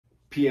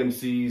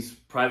PMCs,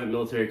 private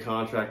military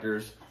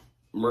contractors,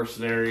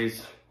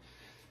 mercenaries.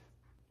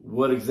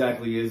 What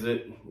exactly is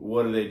it?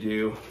 What do they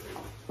do?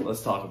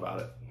 Let's talk about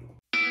it.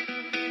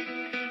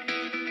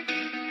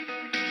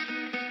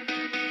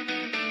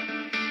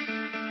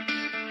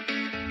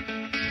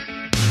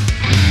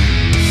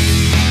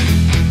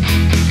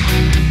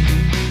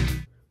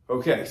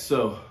 Okay,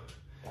 so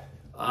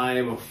I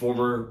am a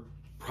former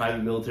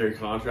private military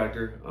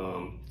contractor,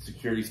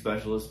 security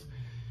specialist.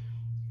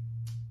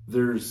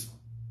 There's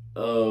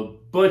a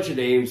bunch of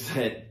names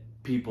that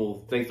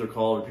people think they're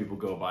called or people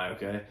go by,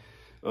 okay?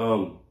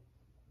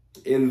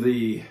 In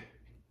the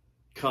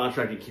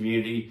contracting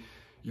community,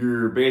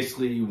 you're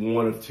basically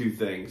one of two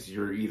things.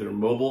 You're either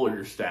mobile or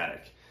you're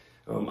static.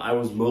 I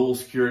was mobile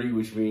security,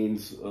 which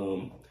means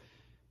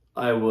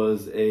I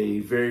was a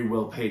very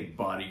well-paid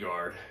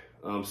bodyguard.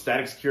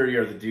 Static security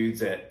are the dudes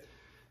that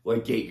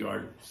like gate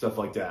guard, stuff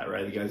like that,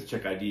 right? The guys that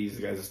check IDs,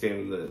 the guys that stand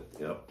in the,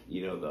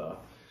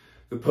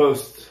 the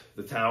posts,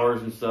 the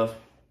towers and stuff.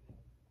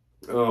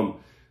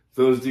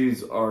 Those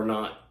dudes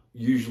are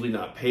usually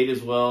not paid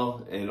as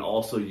well, and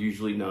also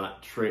usually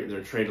not trained.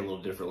 They're trained a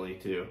little differently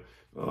too.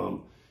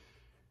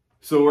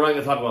 So we're not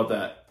gonna talk about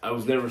that. I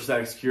was never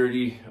static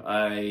security.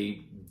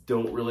 I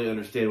don't really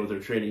understand what their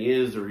training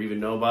is or even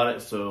know about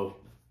it, so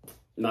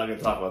I'm not gonna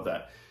talk about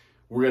that.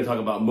 We're gonna talk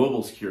about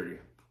mobile security.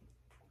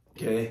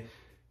 Okay,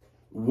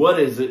 what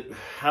is it?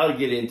 How to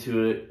get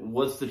into it?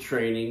 What's the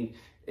training?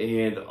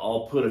 And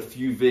I'll put a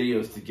few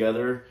videos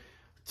together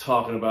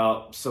talking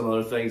about some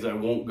other things. I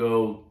won't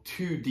go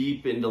too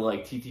deep into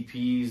like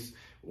TTPs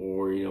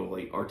or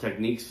like our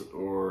techniques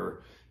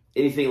or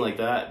anything like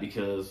that,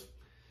 because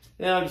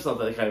I'm just not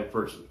that kind of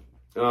person.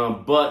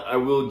 But I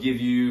will give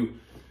you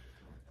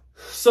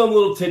some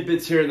little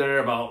tidbits here and there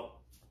about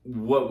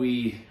what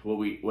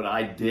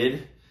I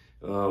did,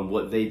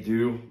 what they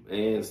do,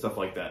 and stuff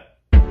like that.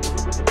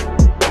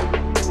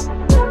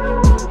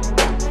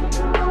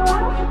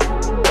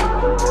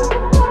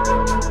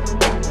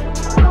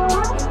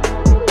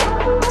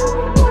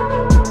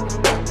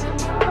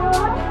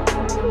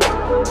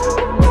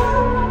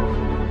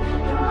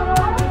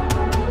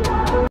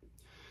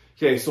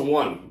 Okay, so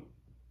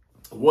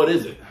what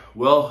is it?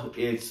 Well,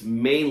 it's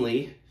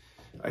mainly,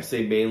 I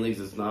say mainly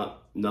because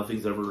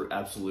nothing's ever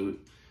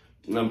absolute.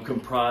 I'm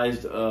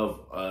comprised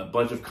of a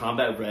bunch of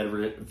combat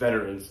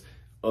veterans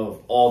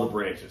of all the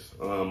branches.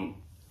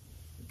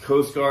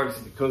 Coast Guard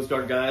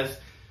guys,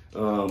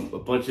 a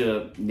bunch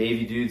of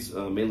Navy dudes,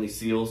 mainly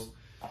SEALs.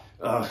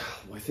 I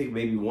think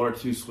maybe one or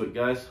two SWIT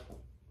guys.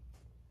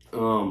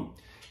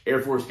 Air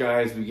Force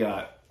guys, we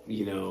got,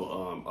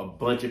 a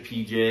bunch of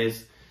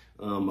PJs.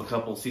 A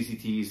couple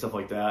CCTs, stuff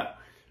like that.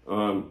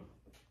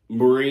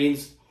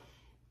 Marines,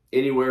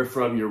 anywhere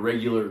from your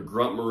regular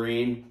grunt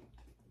Marine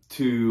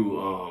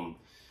to,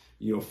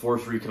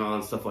 force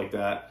recon, stuff like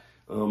that.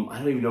 I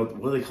don't even know,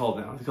 what are they called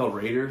now? Are they called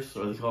Raiders?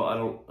 Or are they called, I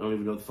don't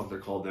even know what the fuck they're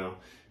called now.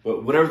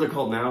 But whatever they're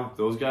called now,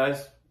 those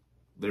guys,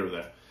 they were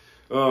there.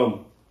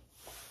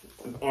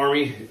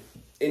 Army,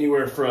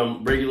 anywhere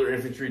from regular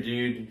infantry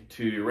dude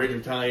to Ranger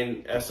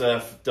Battalion,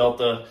 SF,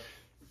 Delta,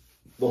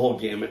 the whole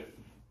gamut.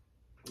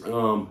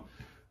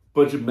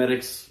 Bunch of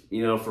medics,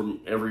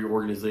 from every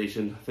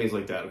organization, things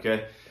like that,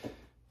 okay?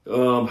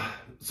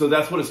 So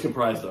that's what it's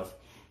comprised of.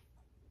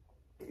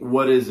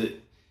 What is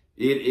it?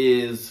 It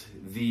is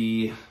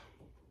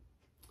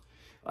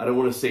I don't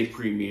want to say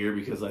premier,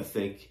 because I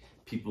think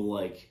people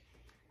like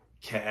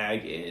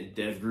CAG and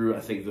DevGru, I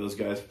think those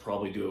guys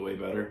probably do it way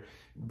better,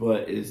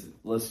 but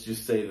let's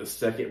just say the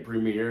second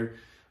premier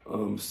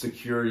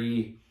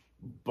security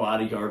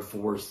bodyguard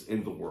force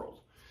in the world.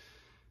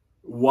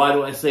 Why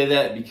do I say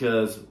that?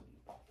 Because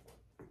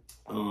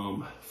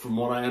from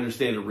what I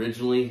understand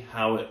originally,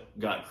 how it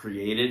got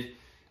created,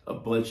 a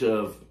bunch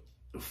of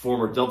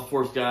former Delta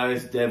Force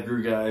guys,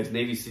 DevGru guys,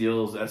 Navy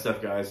SEALs,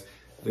 SF guys,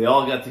 they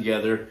all got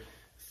together,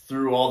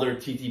 threw all their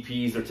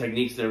TTPs, their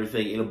techniques and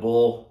everything in a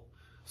bowl,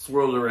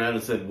 swirled it around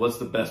and said, what's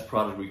the best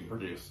product we can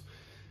produce?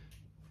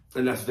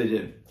 And that's what they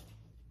did.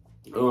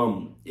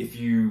 If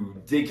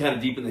you dig kind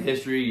of deep in the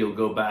history, you'll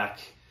go back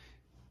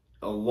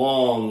a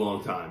long,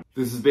 long time.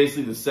 This is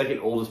basically the second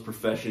oldest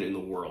profession in the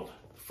world.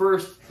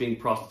 First being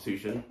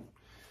prostitution.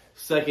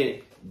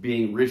 Second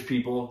being rich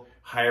people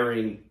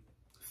hiring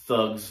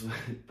thugs,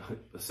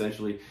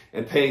 essentially,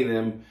 and paying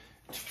them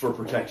for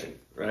protection,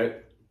 right?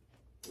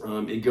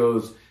 It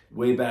goes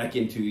way back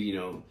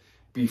into,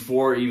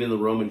 before even the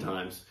Roman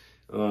times.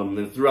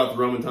 And throughout the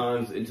Roman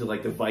times into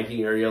like the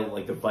Viking area,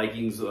 like the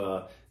Vikings,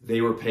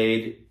 they were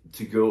paid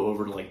to go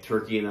over to like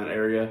Turkey in that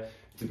area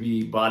to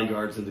be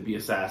bodyguards and to be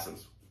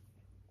assassins.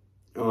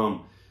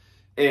 And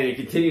it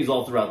continues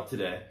all throughout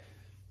today.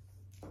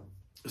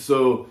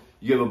 So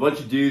you have a bunch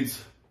of dudes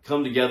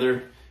come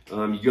together.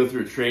 You go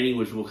through a training,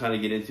 which we'll kind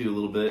of get into a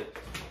little bit.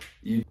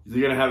 You're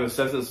going to have an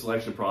assessment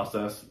selection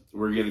process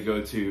where you're going to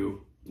go to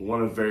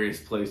one of various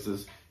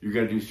places. You're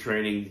going to do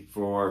training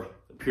for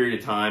a period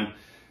of time.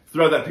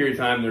 Throughout that period of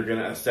time, they're going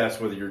to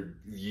assess whether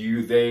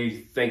they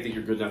think that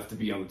you're good enough to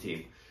be on the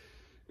team.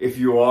 If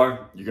you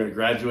are, you're going to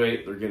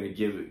graduate. They're going to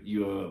give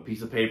you a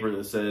piece of paper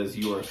that says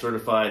you are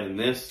certified in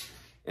this,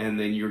 and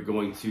then you're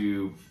going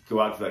to go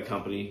out to that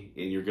company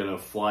and you're going to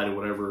fly to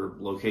whatever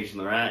location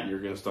they're at and you're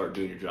going to start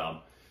doing your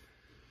job.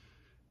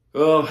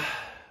 The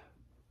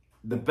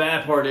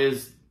bad part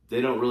is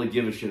they don't really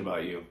give a shit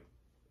about you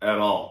at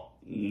all.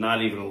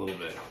 Not even a little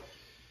bit.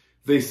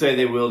 They say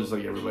they will, just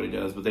like everybody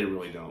does, but they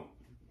really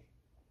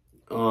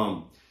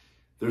don't.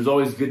 There's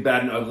always good,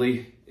 bad, and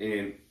ugly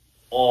in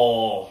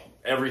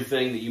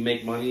everything that you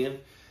make money in.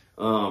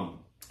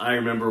 I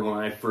remember when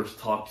I first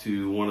talked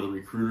to one of the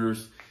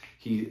recruiters,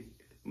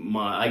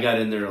 I got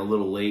in there a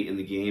little late in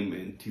the game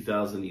in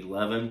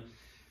 2011,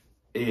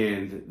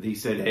 and he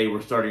said, hey,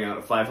 we're starting out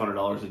at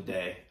 $500 a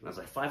day. And I was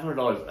like,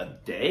 $500 a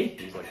day?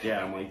 He's like,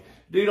 yeah. I'm like,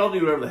 dude, I'll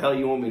do whatever the hell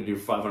you want me to do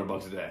for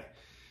 $500 a day.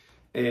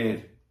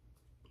 And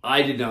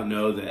I did not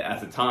know that at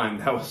the time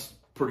that was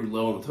pretty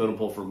low on the totem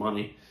pole for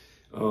money.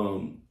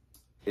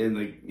 In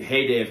the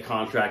heyday of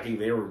contracting,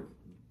 they were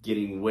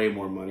getting way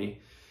more money.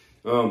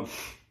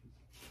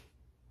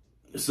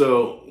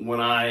 So when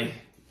I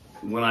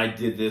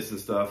did this and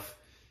stuff,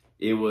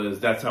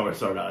 that's how I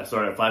started out. I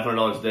started at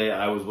 $500 a day.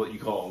 I was what you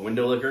call a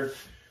window licker,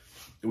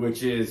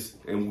 which is,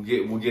 and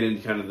we'll get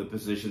into kind of the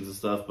positions and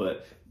stuff,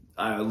 but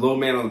low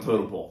man on the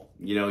totem pole.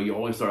 You know, you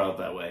always start out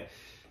that way.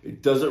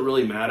 It doesn't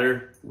really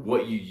matter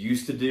what you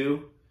used to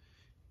do.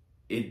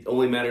 It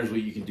only matters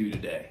what you can do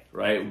today,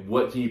 right?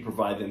 What can you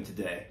provide them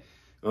today?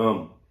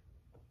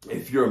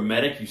 If you're a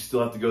medic, you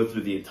still have to go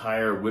through the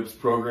entire WIPS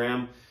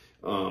program,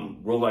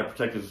 Worldwide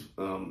Protective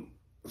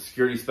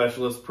Security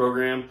Specialist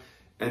program.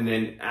 And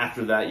then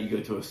after that, you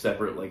go to a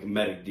separate like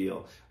medic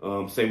deal.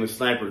 Same with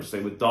snipers,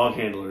 same with dog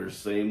handlers,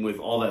 same with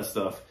all that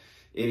stuff.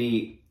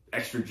 Any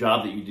extra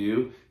job that you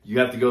do, you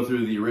have to go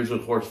through the original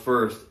course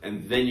first,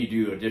 and then you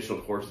do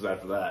additional courses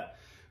after that.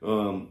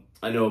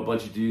 I know a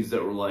bunch of dudes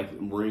that were like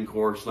Marine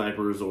Corps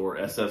snipers or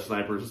SF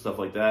snipers and stuff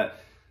like that.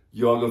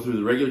 You all go through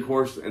the regular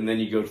course, and then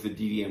you go to the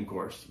DDM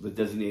course, the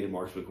Designated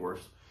Marksman course,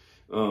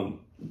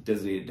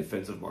 Designated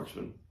Defensive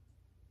Marksman.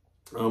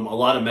 A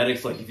lot of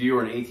medics, like if you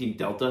were an 18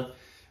 Delta,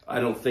 I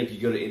don't think you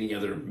go to any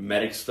other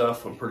medic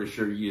stuff. I'm pretty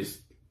sure you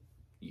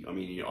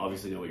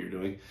obviously know what you're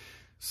doing.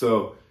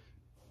 So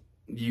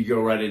you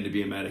go right in to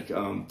be a medic.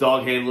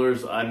 Dog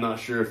handlers, I'm not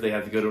sure if they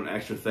have to go to an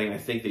extra thing. I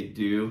think they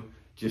do,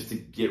 just to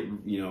get,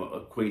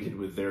 acquainted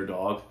with their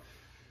dog.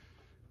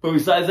 But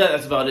besides that,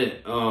 that's about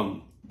it.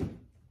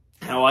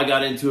 How I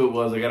got into it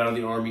was I got out of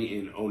the Army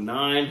in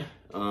 2009.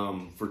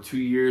 For 2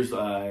 years,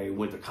 I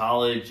went to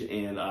college,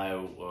 and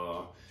I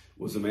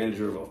was a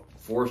manager of a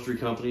forestry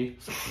company.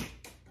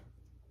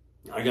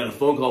 I got a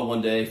phone call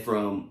one day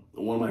from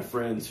one of my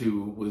friends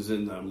who was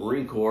in the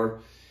Marine Corps,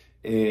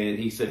 and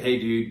he said, hey,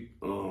 dude,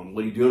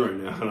 what are you doing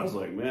right now? And I was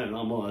like, man,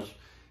 not much. And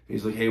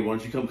he's like, hey, why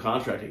don't you come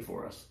contracting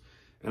for us?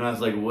 And I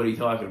was like, what are you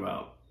talking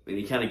about? And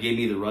he kind of gave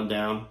me the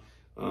rundown.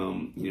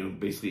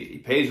 Basically,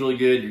 it pays really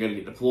good. You're going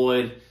to get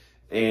deployed,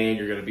 and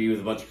you're going to be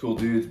with a bunch of cool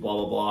dudes, blah,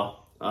 blah, blah.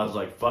 I was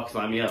like, fuck,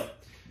 sign me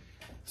up.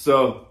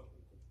 So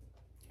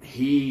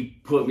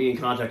he put me in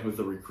contact with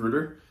the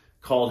recruiter,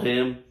 called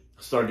him,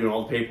 started doing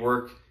all the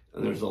paperwork.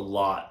 And there's a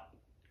lot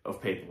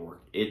of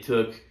paperwork. It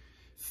took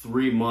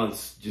 3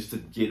 months just to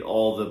get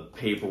all the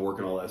paperwork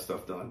and all that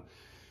stuff done.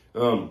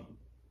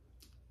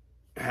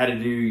 Had to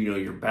do,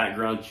 your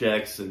background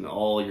checks and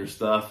all your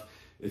stuff.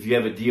 If you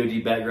have a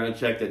DOD background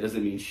check, that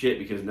doesn't mean shit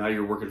because now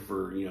you're working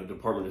for,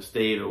 Department of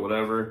State or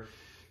whatever.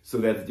 So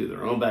they have to do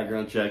their own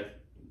background check.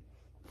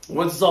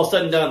 Once it's all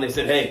said and done, they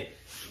said, hey,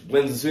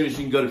 when's the soonest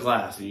you can go to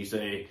class? And you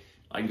say,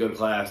 I can go to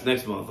class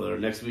next month or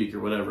next week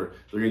or whatever.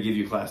 They're going to give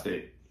you a class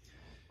date.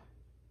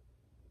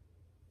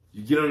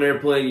 You get on an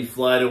airplane, you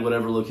fly to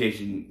whatever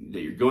location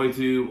that you're going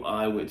to.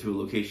 I went to a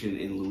location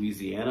in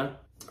Louisiana.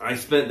 I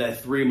spent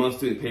that 3 months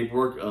doing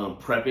paperwork,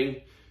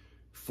 prepping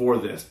for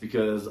this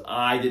because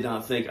I did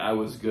not think I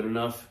was good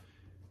enough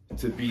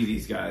to be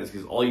these guys,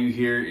 because all you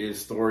hear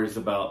is stories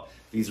about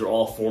these are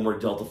all former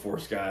Delta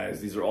Force guys.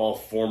 These are all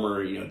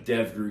former,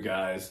 DevGru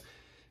guys,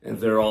 and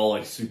they're all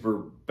like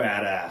super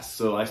badass.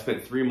 So I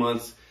spent 3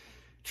 months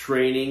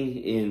training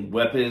in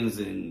weapons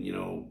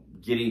and,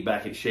 getting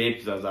back in shape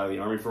because I was out of the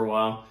Army for a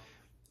while.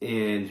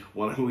 And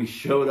when we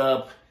showed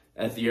up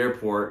at the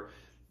airport,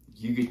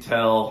 you could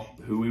tell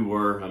who we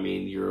were. I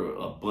mean, you're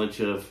a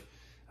bunch of,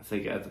 I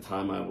think at the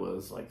time I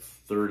was like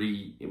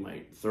 30,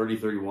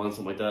 31,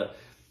 something like that.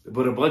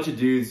 But a bunch of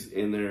dudes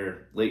in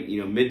their late,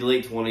 mid to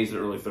late 20s and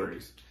early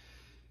 30s.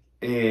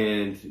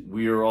 And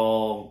we were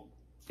all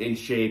in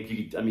shape.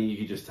 You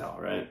could just tell,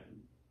 right?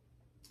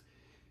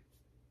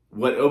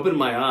 What opened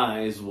my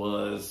eyes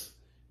was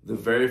the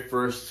very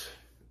first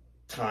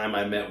time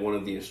I met one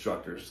of the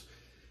instructors.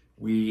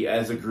 We,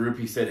 as a group,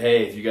 he said,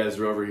 hey, if you guys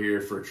are over here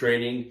for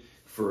training,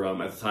 for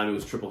at the time it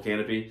was triple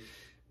canopy,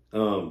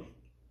 come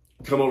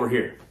over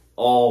here.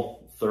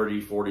 All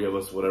 30, 40 of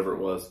us, whatever it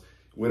was,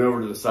 went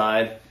over to the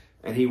side,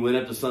 and he went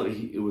up to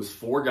something. It was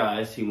 4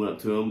 guys. He went up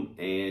to them,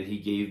 and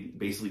he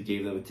basically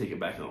gave them a ticket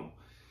back home.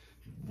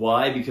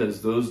 Why?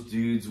 Because those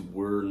dudes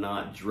were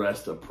not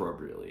dressed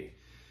appropriately.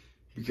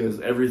 because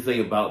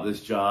everything about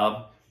this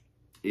job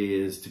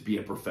is to be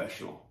a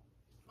professional.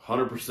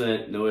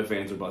 100%, no ifs,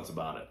 ands, or buts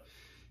about it.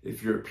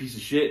 If you're a piece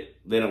of shit,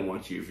 they don't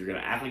want you. If you're going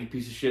to act like a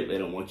piece of shit, they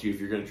don't want you. If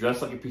you're going to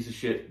dress like a piece of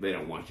shit, they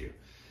don't want you.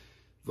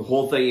 The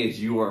whole thing is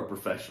you are a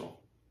professional.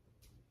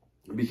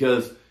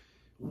 Because,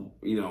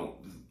 you know,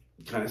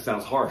 it kind of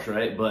sounds harsh,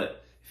 right?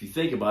 But if you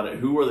think about it,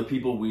 who are the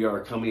people we are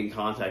coming in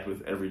contact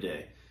with every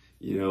day?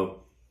 You know,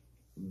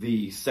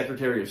 the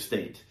Secretary of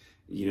State,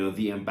 you know,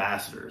 the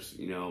ambassadors,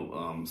 you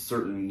know,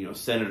 certain, you know,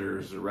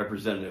 senators or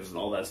representatives and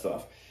all that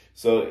stuff.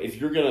 So if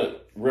you're going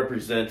to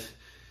represent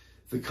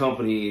the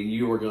company and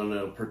you are going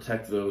to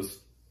protect those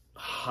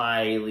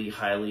highly,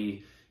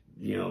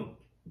 you know,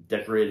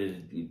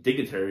 decorated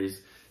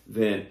dignitaries,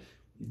 then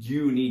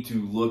you need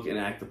to look and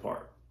act the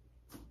part.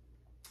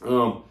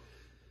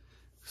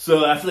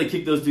 So after they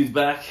kicked those dudes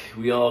back,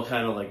 we all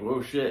kind of like,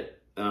 whoa,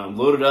 shit.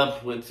 Loaded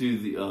up, went to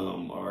the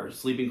our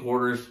sleeping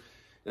quarters,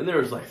 and there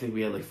was like, I think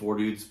we had like 4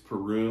 dudes per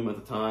room at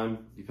the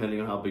time, depending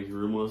on how big your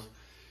room was.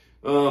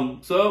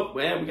 So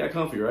man, we got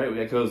comfy, right? We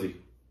got cozy.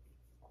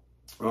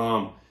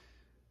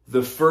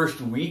 The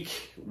first week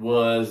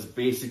was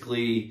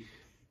basically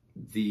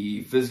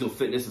the physical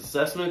fitness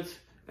assessment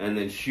and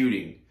then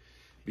shooting,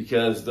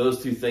 because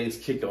those 2 things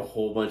kick a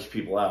whole bunch of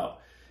people out.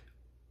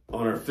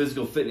 On our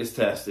physical fitness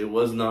test, it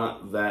was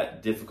not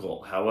that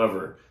difficult.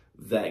 However,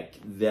 that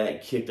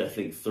kicked, I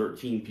think,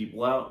 13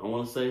 people out, I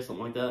want to say,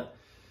 something like that.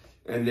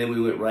 And then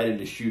we went right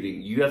into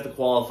shooting. You have to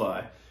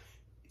qualify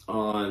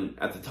on,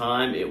 at the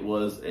time, it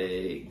was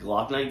a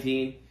Glock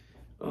 19,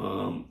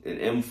 an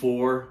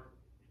M4,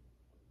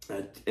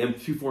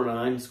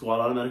 M249 squad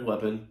automatic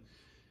weapon.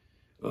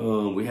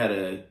 We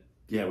had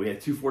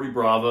 240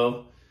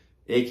 Bravo,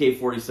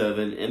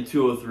 AK-47,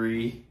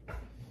 M203.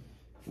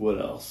 What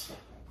else?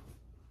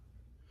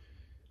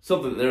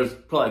 Something, there's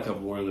probably a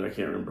couple more in there, I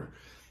can't remember.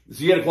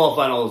 So you got to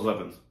qualify on all those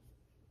weapons.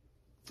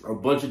 A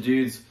bunch of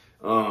dudes.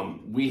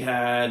 We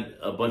had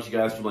a bunch of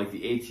guys from like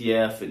the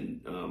ATF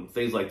and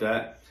things like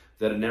that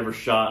had never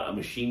shot a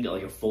machine gun,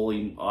 like a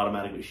fully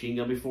automatic machine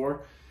gun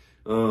before.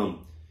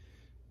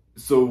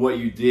 So what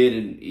you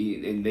did,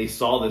 and they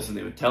saw this and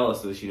they would tell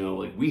us this, you know,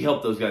 like we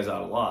helped those guys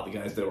out a lot, the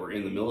guys that were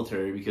in the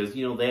military, because,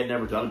 you know, they had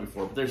never done it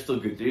before, but they're still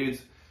good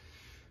dudes.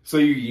 So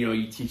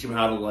you teach them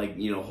how to, like,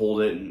 you know,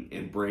 hold it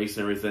and brace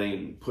and everything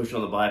and push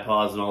on the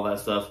bipods and all that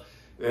stuff.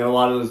 And a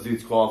lot of those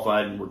dudes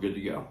qualified and were good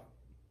to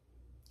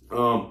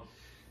go.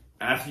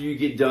 After you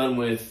get done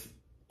with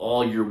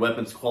all your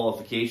weapons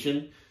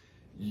qualification,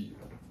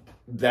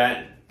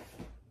 that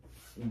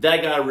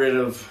got rid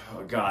of,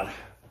 oh God,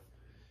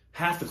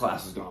 half the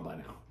class is gone by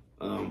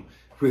now.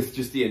 With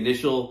just the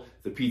initial,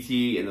 the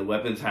PT and the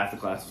weapons, half the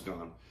class is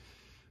gone.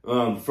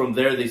 From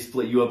there, they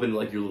split you up into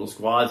like your little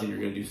squads, and you're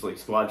going to do like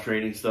squad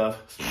training stuff.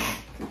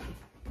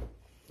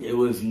 It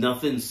was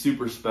nothing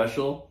super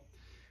special.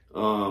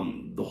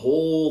 The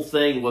whole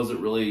thing wasn't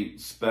really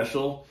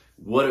special.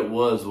 What it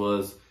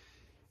was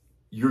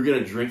you're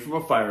going to drink from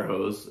a fire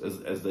hose,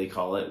 as they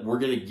call it. We're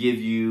going to give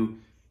you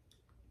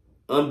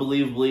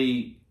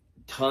unbelievably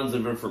tons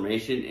of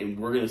information, and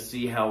we're going to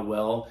see how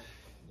well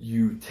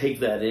you take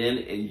that in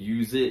and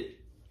use it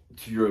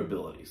to your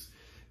abilities.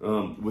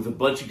 With a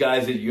bunch of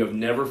guys that you have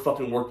never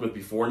fucking worked with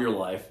before in your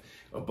life,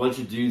 a bunch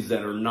of dudes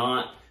that are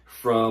not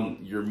from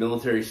your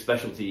military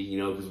specialty, you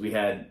know, because we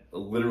had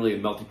literally a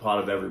melting pot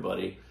of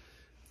everybody,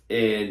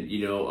 and,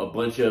 you know, a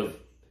bunch of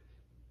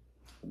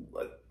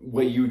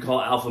what you would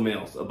call alpha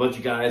males, a bunch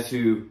of guys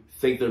who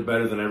think they're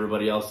better than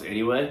everybody else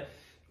anyway.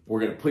 We're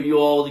going to put you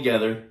all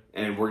together,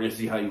 and we're going to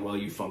see how well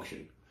you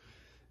function.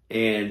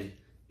 And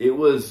it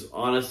was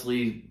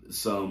honestly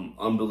some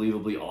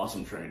unbelievably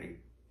awesome training.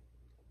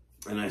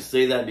 And I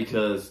say that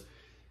because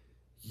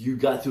you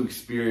got to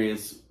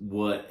experience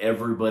what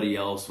everybody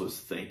else was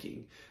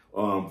thinking.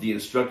 The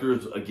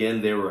instructors,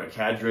 again, they were a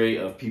cadre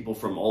of people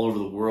from all over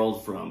the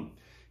world, from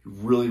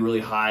really,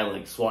 really high,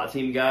 like SWAT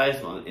team guys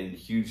in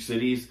huge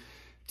cities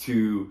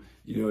to,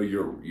 you know,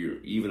 your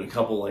even a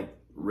couple like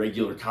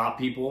regular cop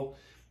people,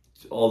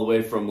 all the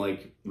way from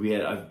like,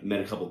 I've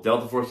met a couple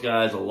Delta Force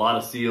guys, a lot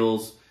of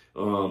SEALs, a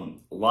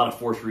lot of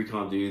Force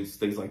Recon dudes,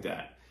 things like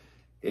that.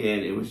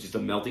 And it was just a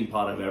melting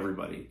pot of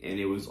everybody. And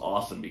it was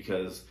awesome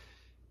because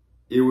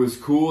it was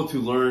cool to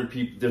learn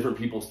different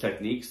people's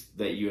techniques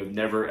that you have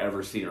never,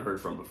 ever seen or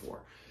heard from before.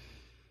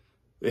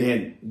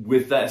 And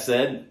with that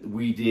said,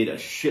 we did a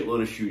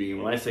shitload of shooting.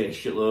 And when I say a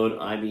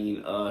shitload, I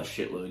mean a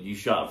shitload. You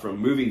shot from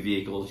moving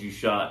vehicles. You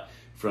shot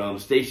from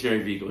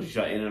stationary vehicles. You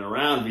shot in and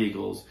around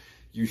vehicles.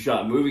 You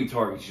shot moving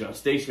targets. You shot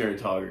stationary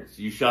targets.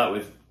 You shot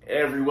with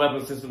every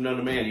weapon system known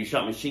to man. You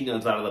shot machine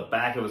guns out of the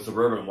back of a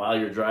Suburban while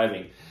you're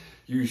driving.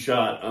 You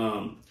shot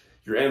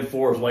your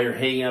M4s while you're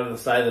hanging out of the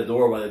side of the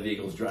door while the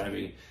vehicle's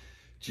driving.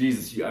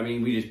 Jesus,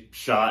 we just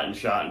shot and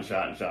shot and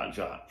shot and shot and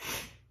shot.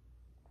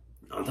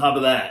 On top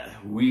of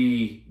that,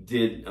 we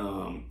did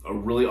a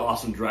really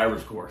awesome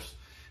driver's course.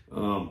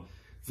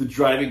 The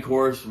driving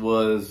course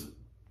was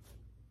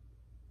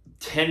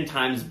 10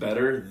 times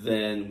better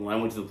than when I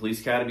went to the police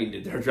academy and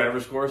did their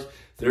driver's course.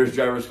 Their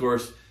driver's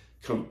course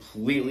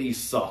completely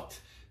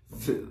sucked.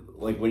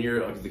 like when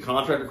you're the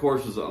contractor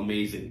course was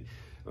amazing.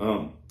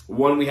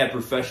 One, we had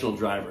professional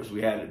drivers.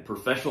 We had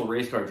professional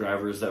race car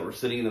drivers that were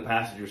sitting in the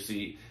passenger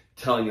seat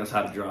telling us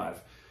how to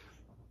drive.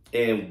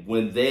 And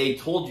when they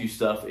told you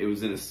stuff, it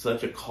was in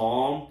such a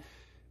calm,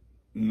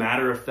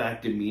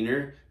 matter-of-fact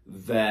demeanor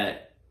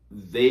that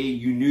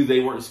you knew they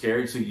weren't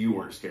scared, so you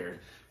weren't scared.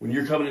 When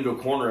you're coming into a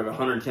corner at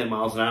 110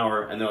 miles an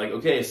hour and they're like,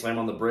 okay, slam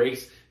on the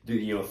brakes,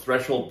 do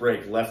threshold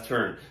brake, left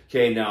turn.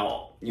 Okay,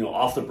 now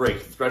off the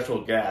brake,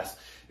 threshold gas,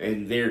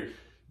 and they're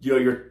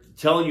you're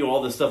telling you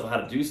all this stuff, how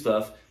to do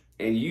stuff,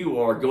 and you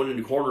are going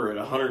into a corner at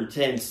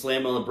 110,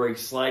 slam on the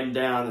brakes, sliding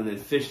down, and then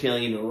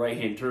fishtailing into a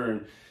right-hand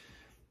turn.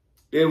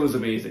 It was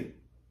amazing.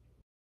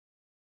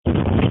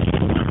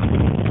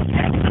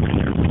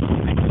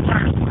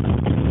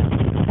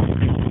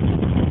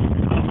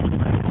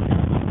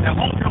 Now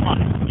hold your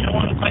line. You don't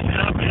want to tighten it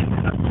up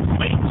and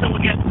wait until we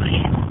get to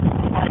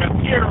the part up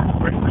here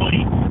where it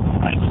really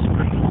nice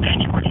screw.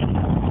 Then you're ready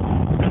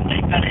to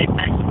make that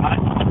apex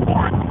on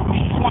board.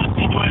 You just want to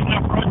see, do I have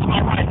enough road to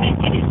my right? And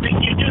when you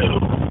think you do,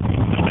 you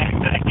can go back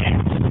to that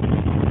gas.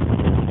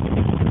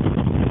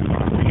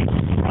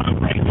 Front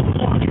brake is a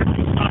little tricky.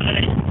 It's not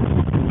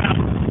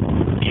about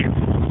here.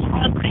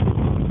 Front brake.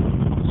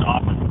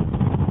 Soften.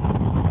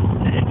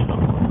 There you go.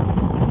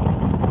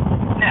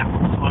 Now,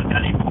 so I've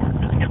got even more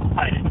because it gets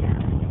tight in here.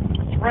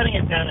 Running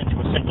it down into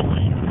a single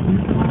lane.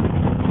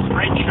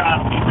 Straight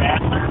shot will be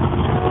faster.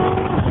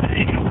 There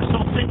you go. We're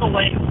still single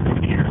lane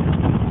through here.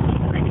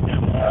 Bring it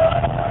down.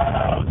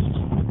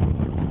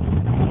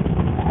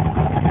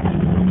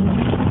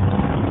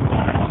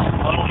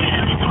 Slow down.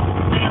 There you go.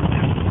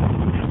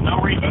 There's no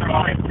reason to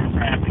run through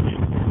traffic.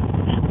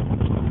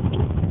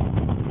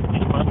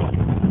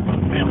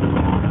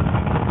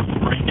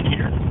 Bring it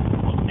here.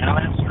 Look down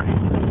that street.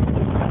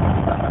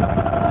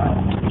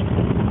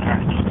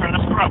 Alright, don't try to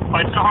screw up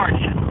quite so hard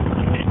yet.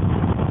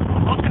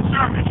 Look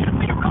conservative. Shouldn't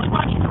be really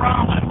much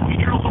drama. If we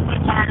hear a little bit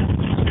of tires,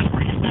 it's just because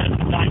we're using that as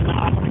a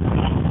diagnostic.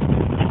 Not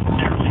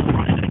necessarily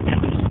trying to get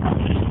this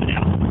proposition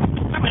out.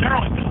 Come in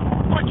early, but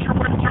I'm not sure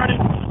where to turn it.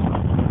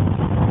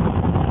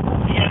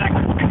 Yeah, that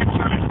could be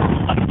concerned.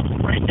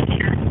 Right in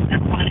here.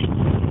 There's plenty.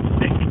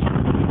 Big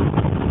concern.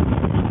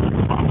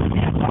 Probably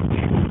can't talk to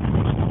you.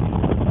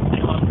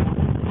 Say look.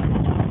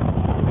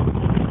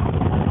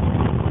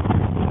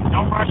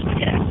 Don't rush the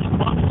gas. Just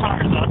plug the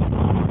tires up.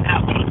 Now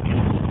go to the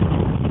gas.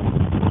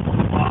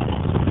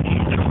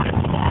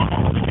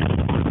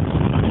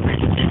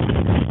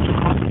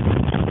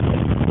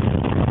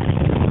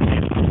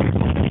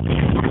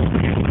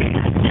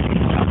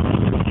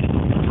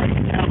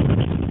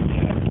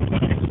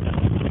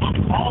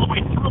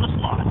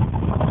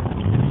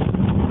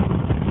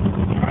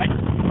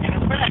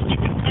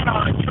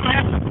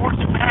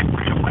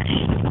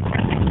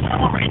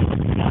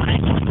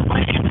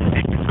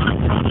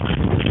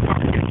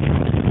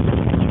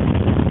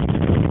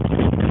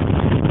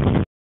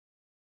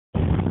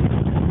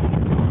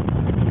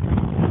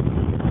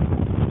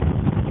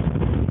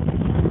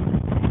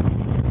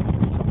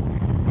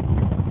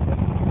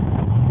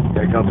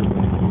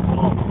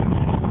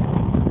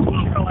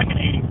 Like an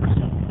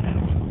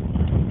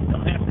 80%.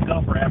 Don't have to go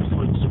for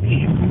absolute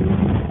speed.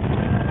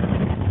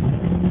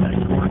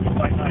 That's working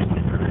quite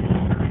nicely. Very,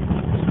 very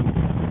good.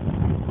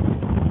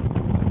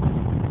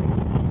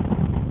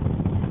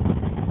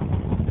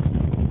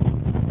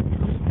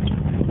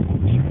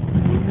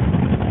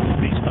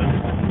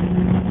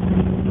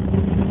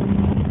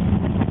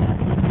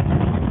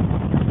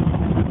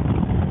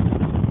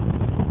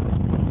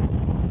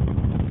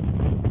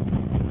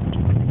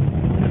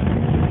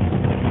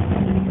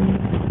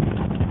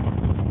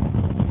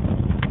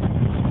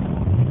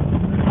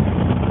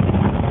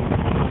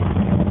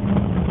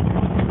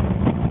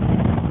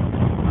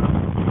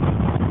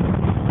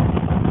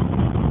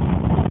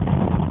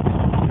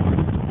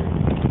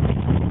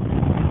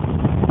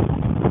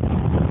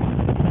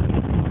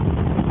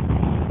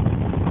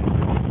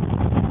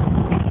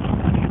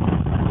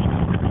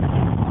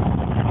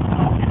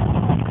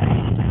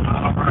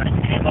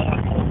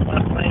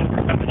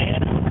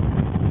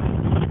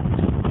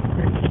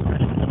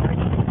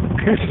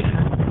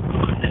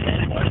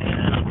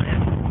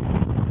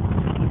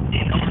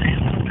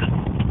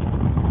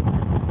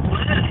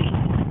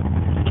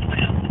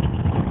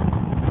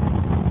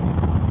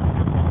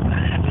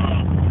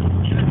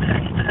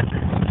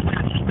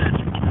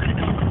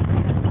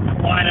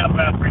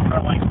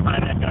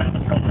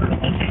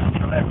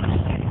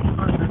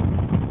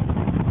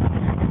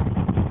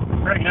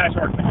 Very nice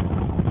work, man.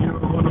 You're a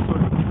wonderful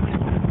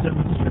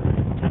demonstrator.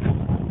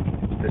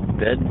 The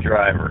dead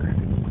driver.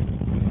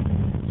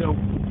 So,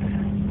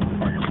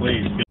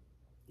 please.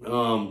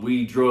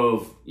 We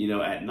drove,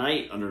 at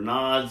night under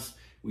nods.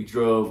 We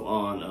drove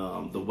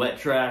on the wet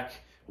track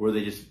where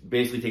they just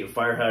basically take a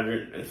fire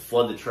hydrant and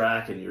flood the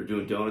track, and you're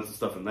doing donuts and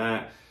stuff in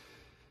that.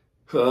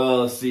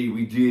 Let's see,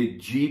 we did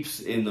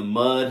Jeeps in the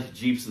mud,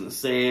 Jeeps in the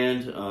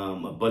sand,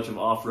 a bunch of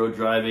off-road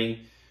driving.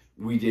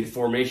 We did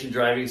formation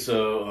driving,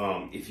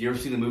 so if you ever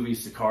seen the movie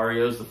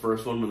Sicarios, the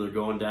first one when they're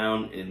going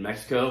down in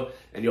Mexico,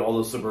 and all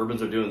those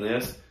Suburbans are doing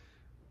this,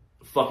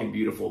 fucking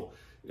beautiful.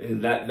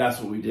 And that's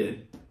what we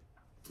did.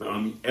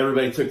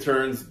 Everybody took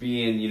turns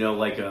being, you know,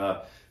 like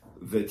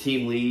the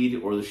team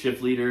lead or the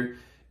shift leader,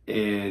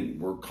 and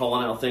we're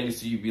calling out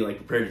things. So you'd be like,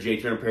 prepare to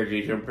J-turn, prepare to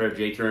J-turn, prepare to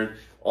J-turn.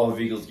 All the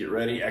vehicles get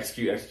ready,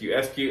 execute, execute,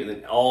 execute. And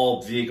then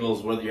all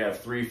vehicles, whether you have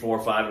 3,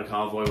 4, 5 in a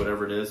convoy,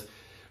 whatever it is,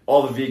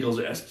 all the vehicles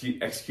are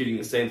executing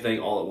the same thing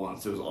all at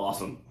once. It was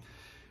awesome.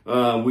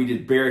 We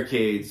did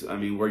barricades. I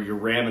mean, where you're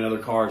ramming other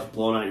cars,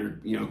 blowing out your,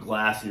 you know,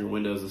 glass and your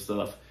windows and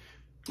stuff.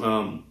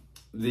 One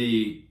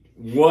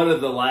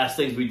of the last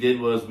things we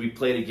did was we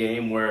played a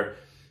game where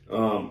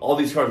all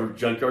these cars were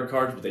junkyard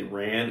cars, but they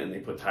ran and they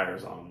put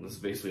tires on them. This is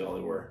basically all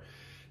they were.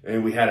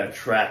 And we had a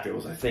track that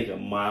was, I think, a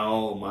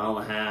mile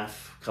and a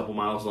half, a couple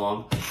miles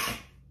long.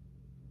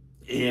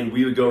 And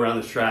we would go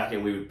around this track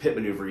and we would pit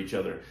maneuver each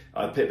other.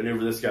 I'd pit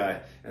maneuver this guy,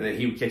 and then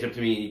he would catch up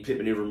to me and he'd pit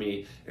maneuver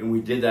me. And we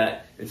did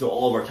that until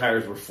all of our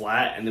tires were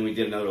flat, and then we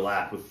did another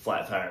lap with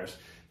flat tires.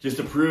 Just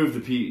to prove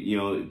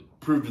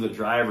prove to the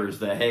drivers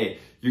that, hey,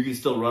 you can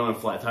still run on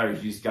flat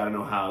tires, you just got to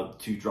know how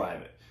to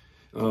drive it.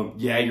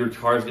 Yeah, your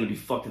car's going to be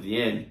fucked at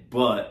the end,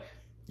 but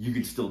you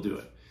can still do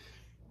it.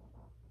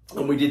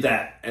 And we did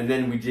that. And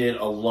then we did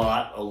a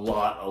lot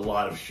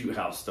of shoot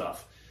house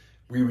stuff.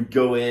 We would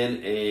go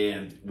in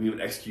and we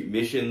would execute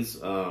missions,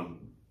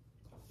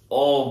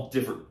 all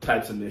different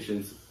types of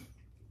missions.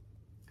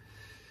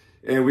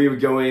 And we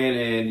would go in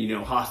and, you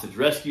know, hostage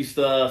rescue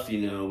stuff.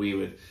 You know, we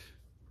would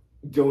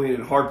go in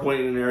and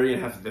hardpoint in an area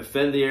and have to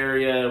defend the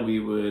area. We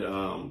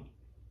would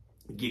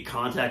get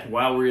contact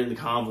while we were in the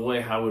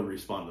convoy, how we would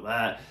respond to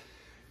that.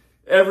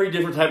 Every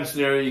different type of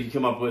scenario you could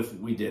come up with,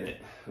 we did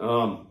it.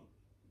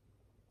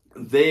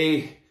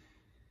 They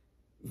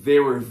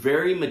were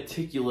very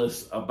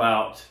meticulous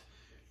about,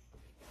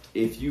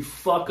 if you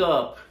fuck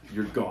up,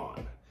 you're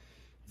gone.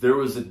 There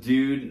was a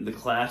dude in the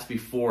class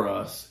before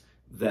us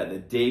that the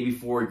day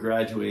before he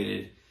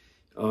graduated,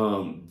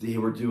 they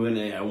were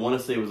doing I want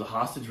to say it was a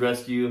hostage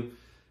rescue.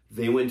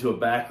 They went into a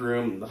back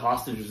room. The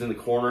hostage was in the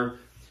corner.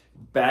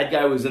 Bad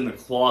guy was in the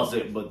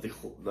closet, but the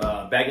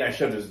bad guy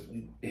shoved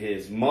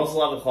his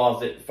muzzle out of the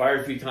closet,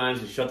 fired a few times,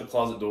 and shut the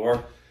closet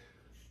door.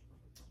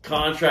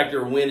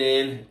 Contractor went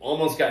in,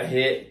 almost got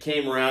hit,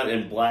 came around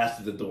and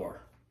blasted the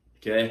door.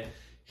 Okay?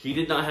 He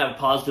did not have a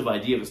positive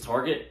idea of his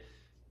target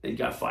and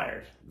got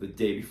fired the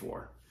day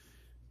before.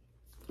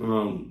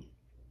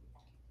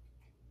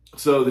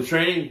 So the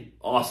training,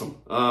 awesome.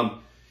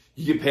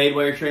 You get paid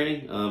while you're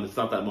training. It's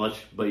not that much,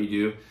 but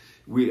you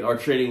do. Our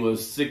training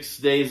was 6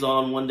 days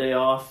on, 1 day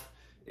off,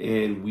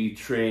 and we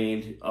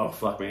trained,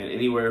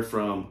 anywhere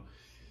from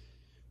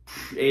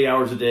 8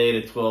 hours a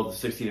day to 12 to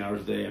 16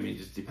 hours a day. I mean,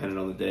 just depending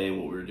on the day and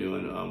what we were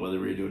doing, whether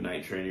we were doing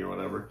night training or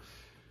whatever.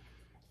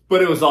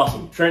 But it was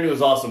awesome. Training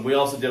was awesome. We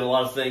also did a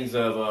lot of things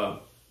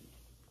of,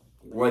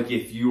 like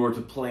if you were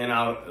to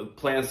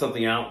plan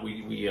something out,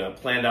 we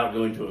planned out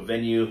going to a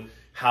venue,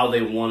 how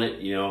they want it,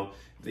 you know,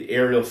 the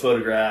aerial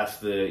photographs,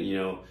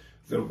 the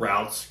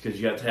routes, because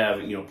you have to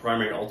have, you know,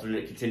 primary,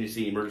 alternate,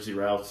 contingency, emergency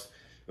routes.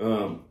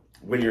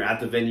 When you're at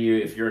the venue,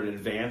 if you're in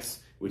advance,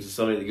 which is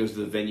somebody that goes to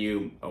the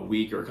venue a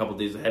week or a couple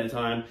days ahead of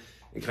time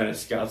and kind of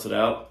scouts it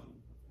out.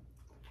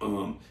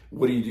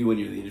 What do you do when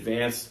you're in the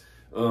advance?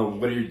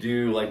 What do you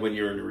do like when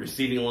you're in the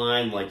receiving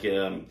line? Like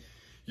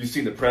you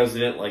see the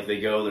president, like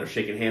they go and they're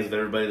shaking hands with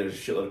everybody. There's a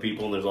shitload of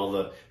people and there's all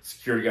the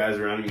security guys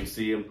around. You can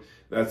see them.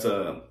 That's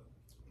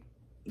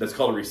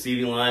called a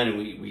receiving line, and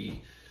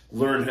we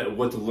learn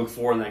what to look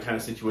for in that kind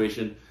of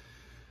situation.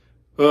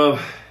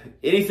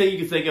 Anything you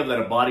can think of that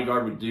a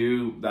bodyguard would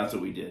do, that's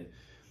what we did.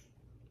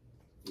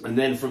 And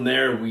then from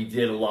there, we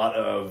did a lot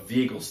of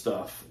vehicle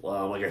stuff.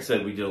 Like I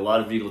said, we did a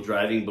lot of vehicle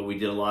driving, but we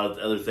did a lot of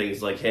other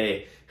things like,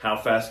 hey, how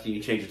fast can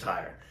you change a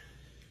tire?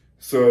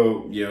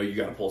 So, you know, you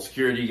got to pull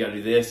security, you got to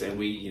do this, and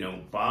we, you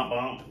know,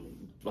 bomb,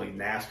 like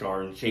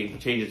NASCAR, and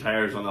change the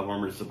tires on the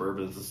Hummer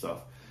Suburbans and stuff.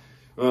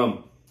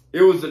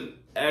 It was an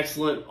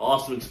excellent,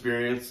 awesome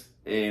experience,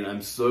 and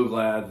I'm so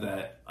glad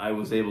that I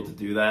was able to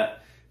do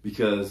that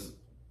because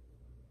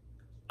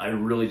I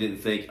really didn't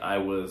think I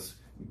was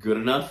good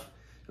enough.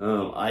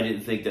 I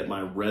didn't think that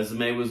my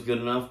resume was good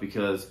enough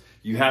because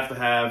you have to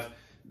have,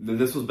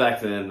 this was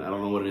back then, I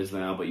don't know what it is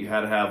now, but you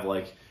had to have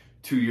like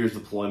 2 years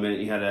deployment,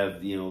 you had to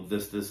have, you know,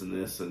 this, and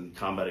this, and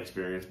combat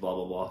experience, blah,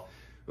 blah,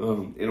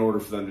 blah, in order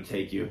for them to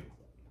take you.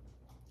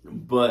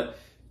 But,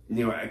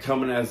 you know,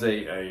 coming as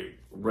a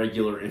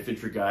regular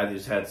infantry guy that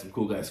just had some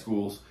cool guy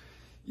schools,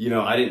 you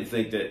know, I didn't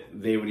think that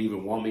they would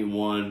even want me,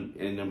 one,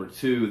 and number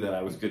two, that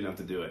I was good enough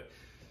to do it.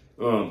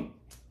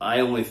 I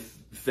only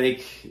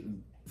thank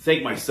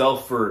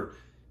myself for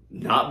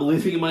not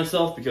believing in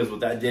myself, because what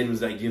that did was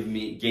that gave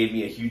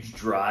me a huge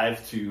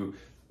drive to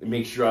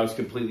make sure I was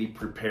completely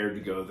prepared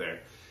to go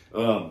there.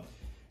 A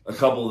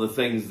couple of the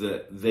things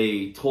that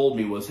they told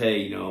me was, hey,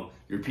 you know,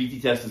 your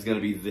PT test is going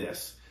to be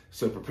this,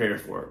 so prepare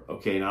for it.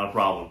 Okay, not a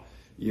problem.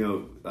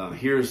 You know,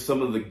 here's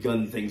some of the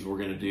gun things we're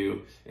going to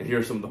do, and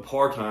here's some of the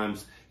par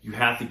times. You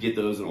have to get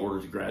those in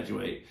order to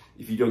graduate.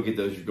 If you don't get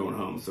those, you're going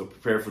home, so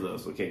prepare for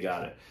those. Okay,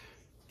 got it.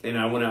 and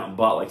I went out and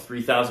bought like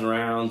 3,000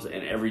 rounds,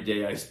 and every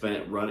day I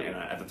spent running, and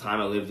at the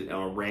time I lived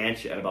on a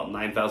ranch at about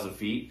 9,000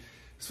 feet,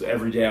 so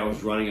every day I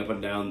was running up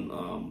and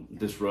down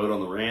this road on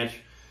the ranch,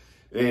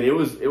 and it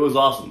was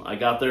awesome. I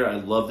got there, I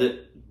loved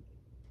it.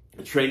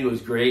 The training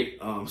was great.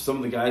 Some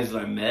of the guys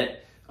that I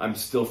met, I'm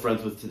still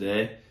friends with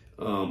today,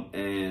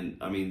 and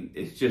I mean,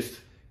 it's just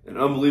an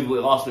unbelievably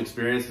awesome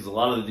experience, because a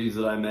lot of the dudes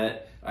that I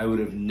met, I would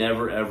have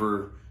never,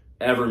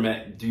 ever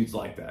met dudes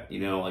like that. You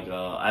know, like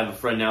I have a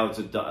friend now that's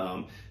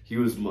he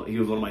was one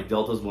of my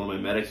Deltas, one of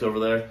my medics over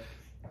there,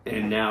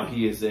 and now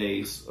he is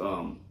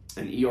an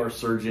ER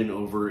surgeon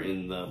over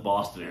in the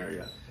Boston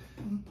area.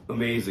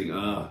 Amazing.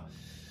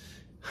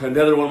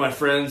 Another one of my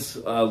friends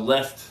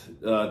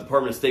left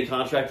Department of State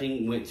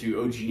Contracting, went to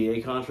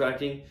OGA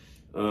Contracting.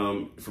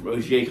 From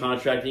OGA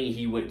Contracting,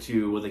 he went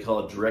to what they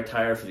call a direct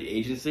hire for the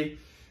agency.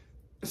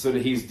 So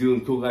that he's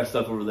doing cool guy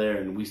stuff over there,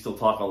 and we still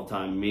talk all the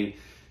time. I mean,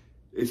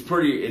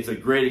 it's a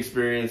great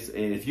experience,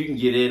 and if you can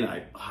get in,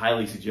 I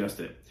highly suggest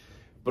it.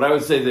 But I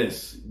would say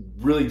this,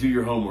 really do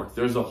your homework.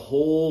 There's a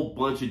whole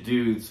bunch of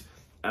dudes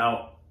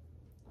out,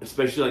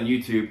 especially on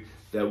YouTube,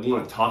 that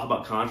want to talk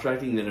about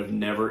contracting that have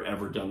never,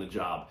 ever done the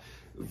job.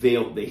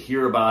 They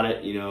hear about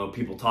it, you know,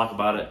 people talk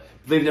about it,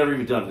 but they've never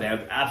even done it. They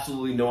have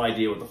absolutely no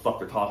idea what the fuck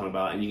they're talking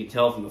about, and you can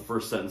tell from the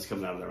first sentence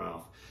coming out of their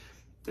mouth.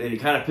 And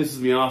it kind of pisses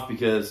me off,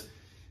 because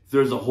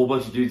there's a whole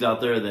bunch of dudes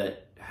out there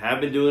that have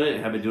been doing it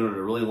and have been doing it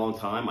a really long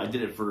time. I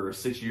did it for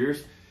 6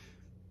 years.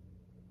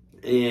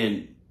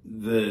 And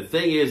the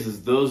thing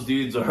is those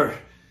dudes are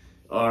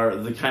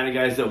the kind of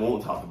guys that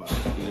won't talk about it,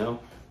 you know?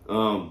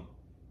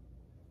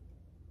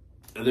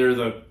 They're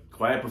the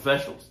quiet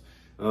professionals.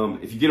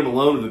 If you get them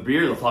alone with a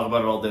beer, they'll talk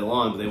about it all day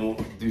long, but they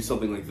won't do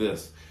something like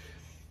this.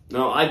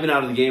 Now, I've been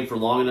out of the game for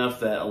long enough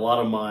that a lot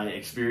of my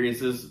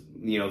experiences,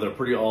 you know, they're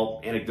pretty all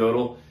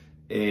anecdotal.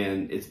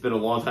 And it's been a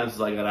long time since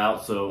I got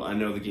out, so I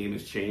know the game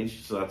has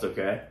changed, so that's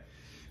okay.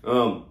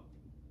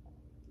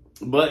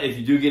 But if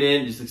you do get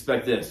in, just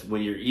expect this.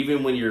 When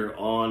you're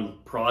on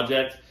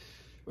project,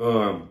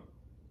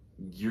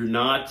 you're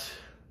not,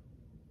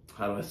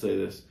 how do I say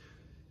this?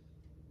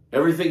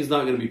 Everything's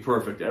not going to be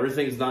perfect.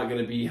 Everything's not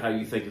going to be how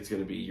you think it's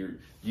going to be.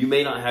 You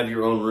may not have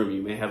your own room.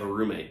 You may have a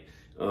roommate.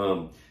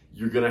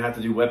 You're going to have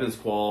to do weapons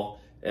qual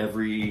I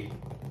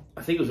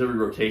think it was every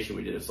rotation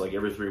we did. It's like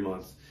every 3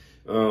 months.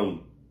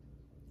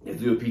 You have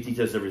to do a PT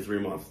test every 3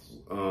 months.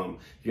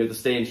 You have to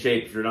stay in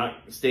shape. If you're not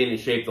staying in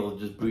shape, they'll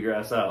just boot your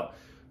ass out.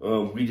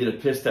 We did a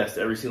piss test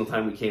every single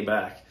time we came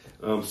back.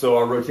 So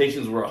our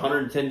rotations were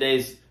 110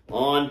 days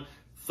on,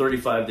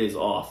 35 days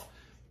off.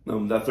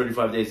 That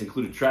 35 days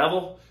included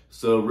travel,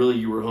 so really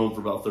you were home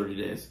for about 30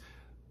 days.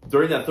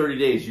 During that 30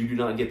 days, you do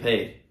not get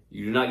paid.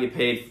 You do not get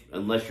paid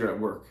unless you're at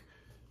work.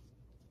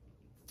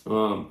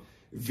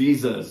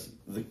 Visas.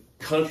 The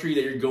country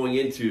that you're going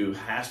into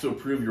has to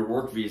approve your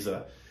work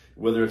visa.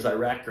 Whether it's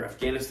Iraq or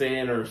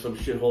Afghanistan or some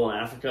shithole in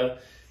Africa,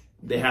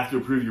 they have to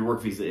approve your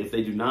work visa. If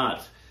they do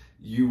not,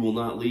 you will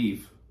not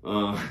leave.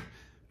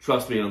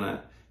 Trust me on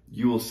that.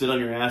 You will sit on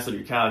your ass on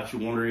your couch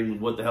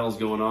wondering what the hell's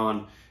going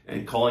on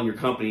and calling your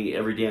company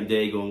every damn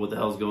day going, what the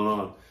hell's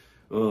going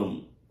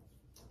on?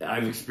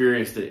 I've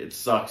experienced it. It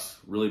sucks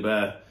really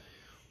bad.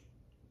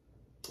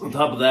 On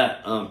top of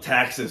that,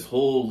 taxes.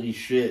 Holy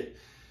shit.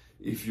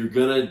 If you're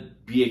going to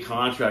be a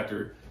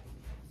contractor,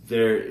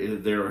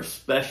 there are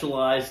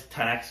specialized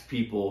tax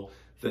people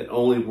that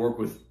only work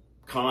with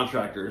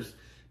contractors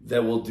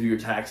that will do your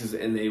taxes,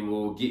 and they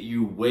will get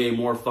you way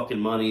more fucking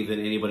money than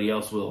anybody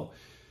else will.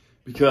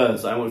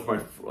 Because I went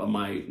for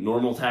my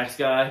normal tax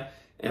guy,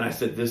 and I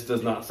said, this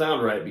does not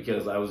sound right,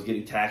 because I was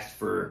getting taxed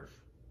for,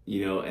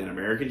 you know, an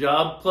American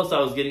job, plus I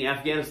was getting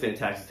Afghanistan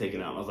taxes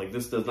taken out. I was like,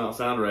 this does not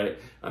sound right.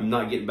 I'm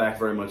not getting back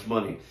very much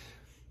money.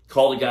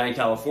 Called a guy in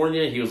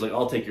California. He was like,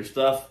 I'll take your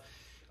stuff.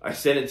 I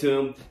sent it to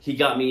him. He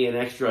got me an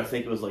extra, I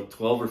think it was like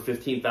 $12,000 or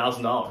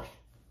 $15,000.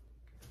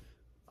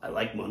 I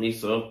like money,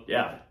 so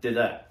yeah, did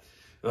that.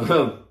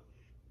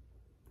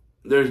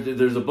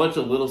 There's a bunch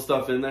of little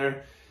stuff in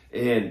there,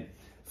 and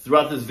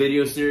throughout this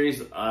video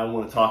series, I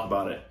want to talk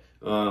about it.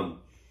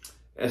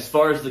 As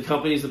far as the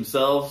companies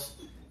themselves,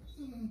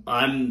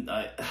 I don't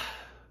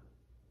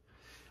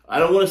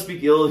want to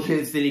speak ill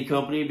against any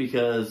company,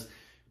 because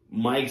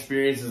my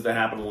experiences that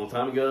happened a long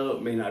time ago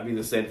may not be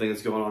the same thing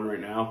that's going on right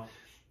now.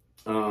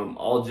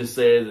 I'll just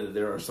say that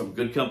there are some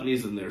good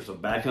companies and there are some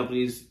bad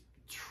companies.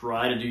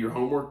 Try to do your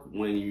homework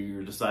when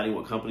you're deciding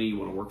what company you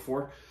want to work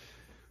for.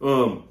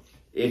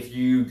 If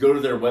you go to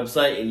their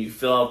website and you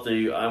fill out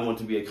the I want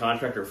to be a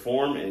contractor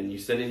form and you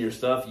send in your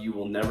stuff, you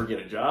will never get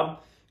a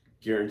job.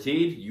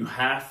 Guaranteed. You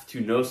have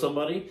to know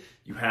somebody.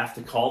 You have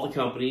to call the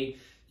company.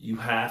 You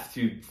have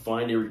to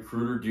find a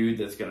recruiter dude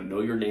that's going to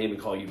know your name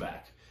and call you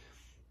back.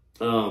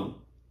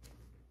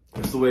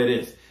 That's the way it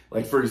is.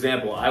 Like, for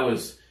example, I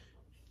was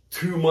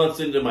 2 months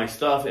into my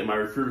stuff, and my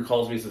recruiter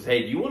calls me and says,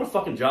 hey, do you want a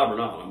fucking job or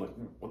not? And I'm like,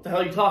 what the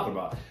hell are you talking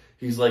about?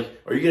 He's like,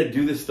 are you going to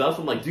do this stuff?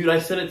 I'm like, dude, I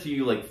sent it to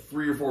you like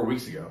 3 or 4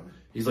 weeks ago.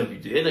 He's like, you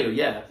did? I go,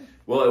 yeah.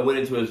 Well, it went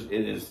into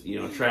his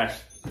trash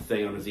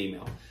thing on his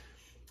email.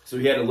 So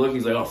he had to look.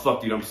 He's like, oh,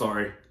 fuck, dude, I'm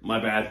sorry. My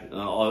bad.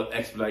 I'll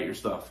expedite your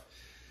stuff.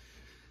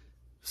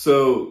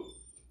 So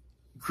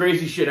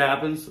crazy shit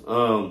happens.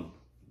 But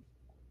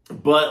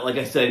like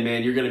I said,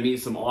 man, you're going to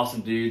meet some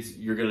awesome dudes.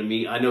 You're going to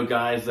meet, I know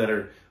guys that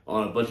are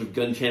on a bunch of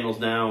gun channels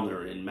now, and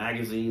they're in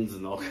magazines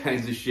and all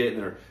kinds of shit,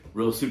 and they're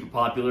real super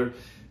popular.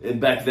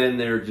 And back then,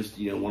 they're just,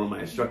 you know, one of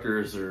my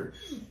instructors or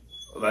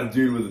a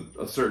dude with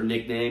a certain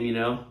nickname, you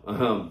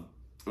know.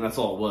 And that's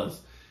all it was.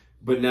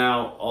 But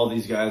now all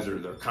these guys they're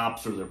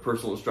cops or they're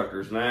personal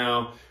instructors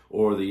now,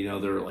 or you know,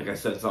 they're, like I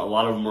said, a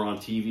lot of them are on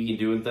TV and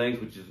doing things,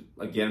 which is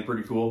again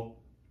pretty cool.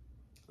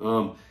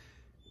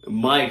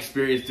 My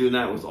experience doing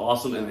that was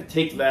awesome, and I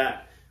take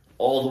that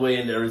all the way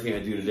into everything I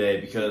do today,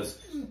 because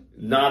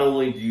not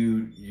only do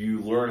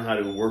you learn how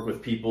to work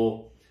with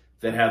people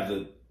that have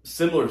the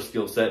similar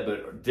skill set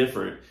but are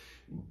different,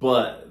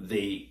 but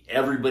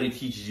everybody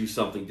teaches you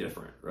something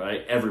different,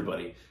 right?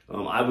 Everybody.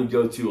 I would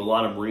go to a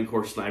lot of Marine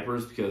Corps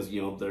snipers because,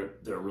 you know,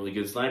 they're really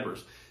good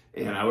snipers,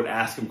 and I would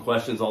ask them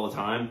questions all the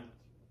time,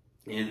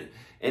 and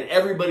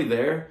everybody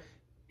there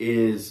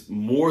is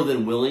more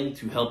than willing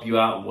to help you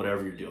out in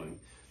whatever you're doing.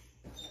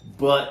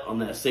 But on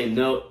that same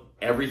note,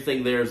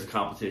 everything there is a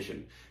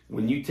competition.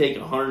 When you take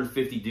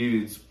 150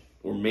 dudes,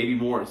 or maybe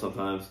more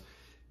sometimes,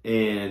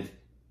 and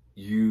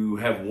you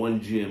have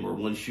one gym or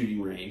one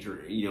shooting range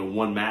or, you know,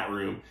 one mat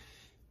room,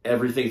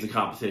 everything's a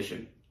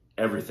competition.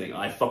 Everything.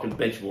 I fucking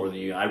bench more than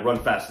you. I run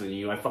faster than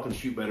you. I fucking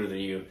shoot better than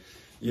you.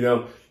 You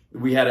know,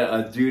 we had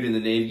a dude in the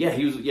Navy. Yeah,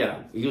 he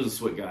was a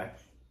SWIT guy.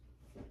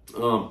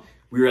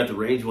 We were at the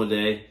range one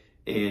day,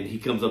 and he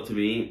comes up to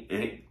me,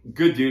 and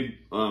good dude,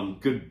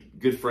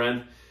 good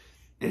friend.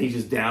 And he's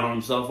just down on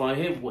himself. I'm like,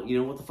 hey,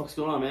 what the fuck's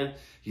going on, man?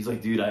 He's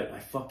like, dude, I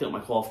fucked up my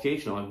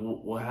qualification. I'm like,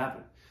 what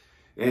happened?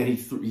 And he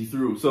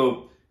threw.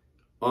 So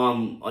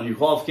on your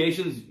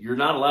qualifications, you're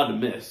not allowed to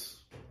miss,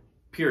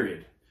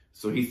 period.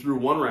 So he threw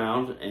one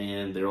round,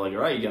 and they were like, all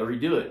right, you got to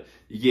redo it.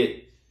 You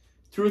get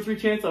 2 or 3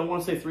 chances. I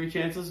want to say 3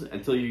 chances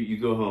until you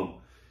go home.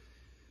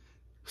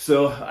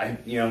 So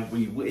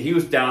he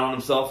was down on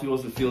himself. He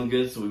wasn't feeling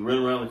good. So we ran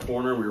around the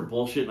corner. We were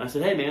bullshitting. I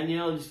said, hey, man,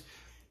 just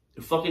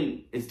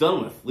fucking, it's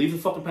done with. Leave the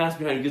fucking past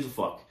behind. Who gives a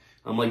fuck?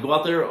 I'm like, go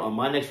out there on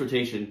my next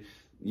rotation.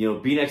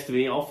 Be next to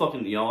me. I'll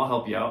fucking, I'll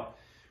help you out.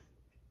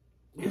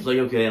 He's like,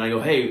 okay. And I go,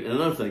 hey, and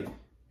another thing,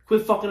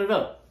 quit fucking it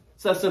up.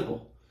 It's that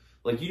simple.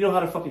 Like, you know how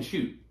to fucking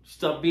shoot.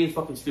 Stop being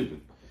fucking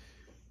stupid.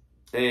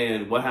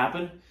 And what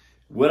happened?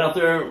 Went out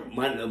there,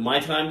 my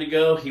time to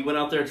go. He went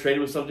out there,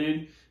 traded with some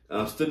dude,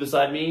 stood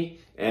beside me,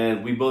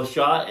 and we both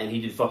shot, and he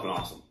did fucking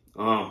awesome.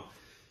 And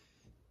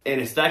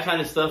it's that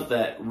kind of stuff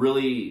that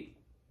really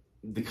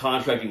the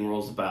contracting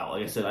world is about.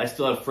 Like I said, I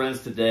still have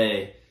friends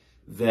today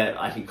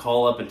that I can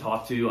call up and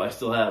talk to. I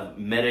still have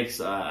medics.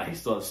 I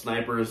still have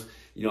snipers.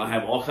 I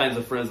have all kinds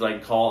of friends that I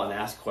can call and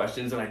ask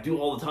questions, and I do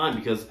all the time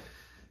because,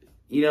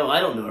 I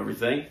don't know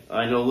everything.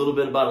 I know a little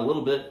bit about a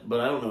little bit, but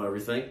I don't know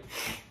everything.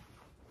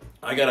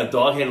 I got a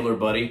dog handler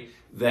buddy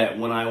that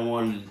when I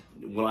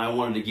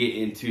wanted to get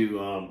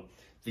into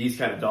these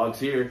kind of dogs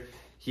here,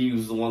 he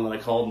was the one that I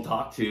called and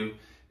talked to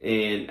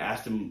and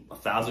asked him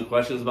 1,000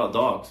 questions about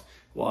dogs.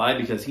 Why?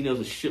 Because he knows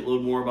a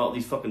shitload more about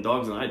these fucking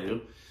dogs than I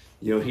do.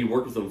 He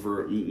worked with them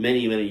for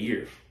many, many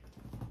years.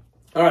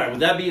 All right,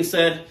 with that being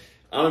said,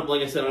 I'm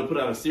going to put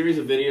out a series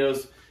of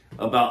videos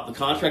about the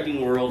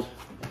contracting world,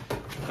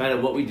 kind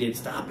of what we did.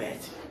 Stop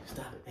it.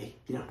 Stop it. Hey,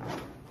 get out.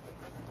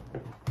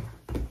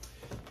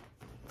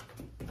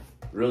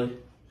 Really?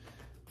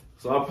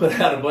 So I'll put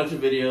out a bunch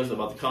of videos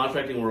about the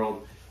contracting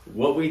world,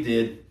 what we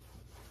did,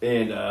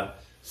 and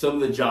some of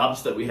the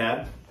jobs that we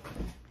had,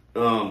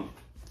 and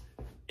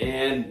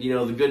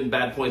the good and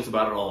bad points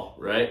about it all,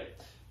 right?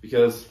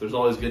 Because there's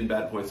always good and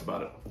bad points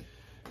about it.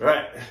 All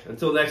right,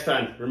 until next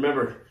time,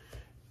 remember,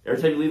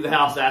 every time you leave the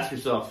house, ask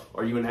yourself,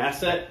 are you an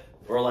asset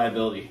or a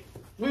liability?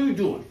 What are you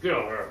doing? Get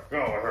over here. Get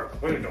over here.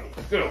 What are you doing?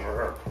 Get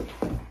over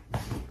here.